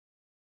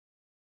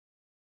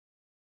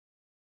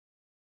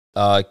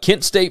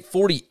Kent State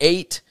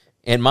 48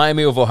 and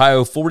Miami of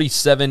Ohio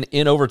 47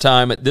 in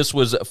overtime. This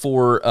was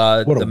for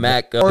the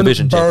MAC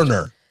division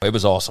championship. It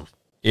was awesome.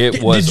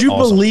 It was. Did you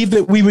awesome. believe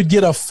that we would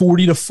get a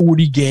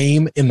 40-40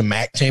 game in the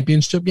MAC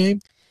championship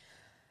game?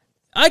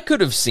 I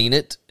could have seen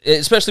it,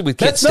 especially with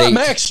Kent State.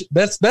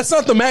 That's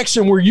not the MAC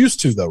we're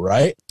used to, though,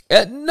 right?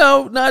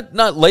 No,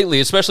 not lately,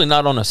 especially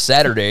not on a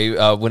Saturday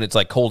when it's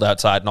like cold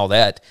outside and all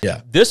that.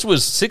 Yeah. This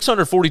was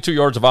 642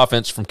 yards of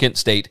offense from Kent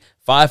State,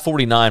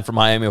 549 from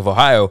Miami of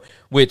Ohio,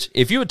 which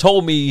if you had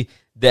told me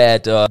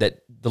that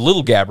that the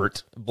little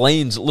Gabbert,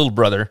 Blaine's little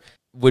brother,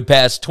 would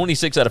pass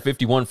 26 out of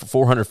 51 for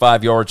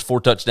 405 yards, 4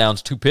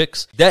 touchdowns, 2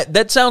 picks,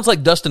 that sounds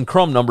like Dustin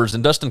Crum numbers,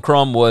 and Dustin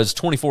Crum was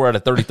 24 out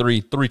of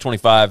 33,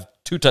 325,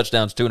 2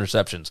 touchdowns, 2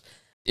 interceptions.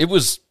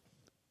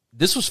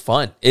 This was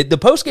fun. The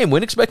post-game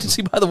win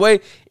expectancy, by the way,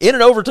 in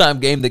an overtime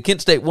game that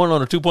Kent State won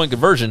on a 2-point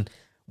conversion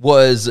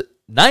was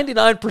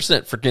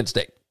 99% for Kent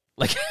State.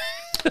 Like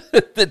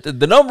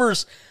the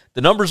numbers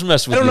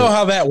mess with you. I don't know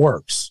how that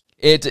works.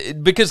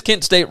 Because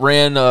Kent State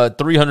ran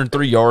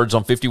 303 yards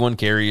on 51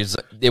 carries.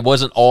 It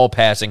wasn't all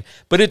passing,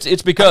 but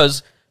it's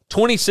because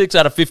 26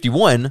 out of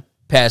 51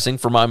 passing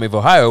for Miami of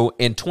Ohio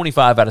and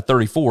 25 out of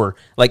 34.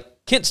 Like,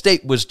 Kent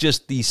State was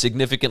just the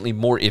significantly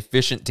more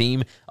efficient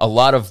team. A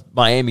lot of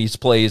Miami's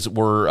plays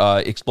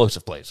were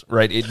explosive plays,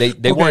 right?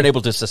 They weren't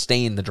able to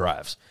sustain the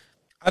drives.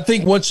 I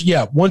think once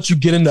you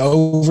get into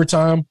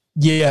overtime,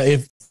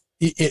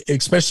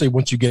 especially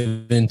once you get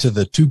into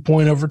the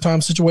 2-point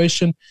overtime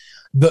situation,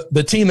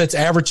 the team that's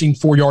averaging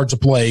 4 yards a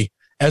play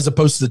as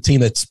opposed to the team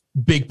that's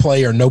big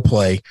play or no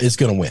play is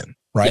going to win,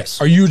 right?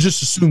 Yes. Or you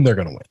just assume they're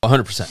going to win?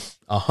 100%.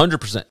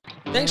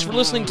 Thanks for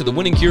listening to the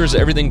Winning Cures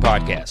Everything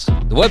podcast.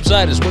 The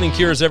website is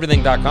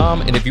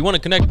winningcureseverything.com, and if you want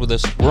to connect with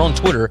us, we're on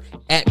Twitter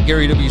at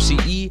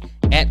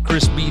GaryWCE, at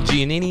Chris B.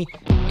 Giannini,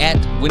 at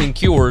Winning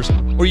Cures,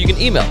 or you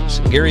can email us,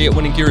 Gary at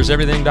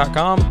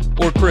winningcureseverything.com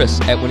or Chris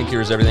at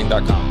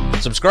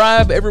winningcureseverything.com.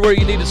 Subscribe everywhere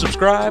you need to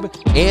subscribe,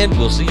 and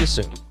we'll see you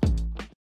soon.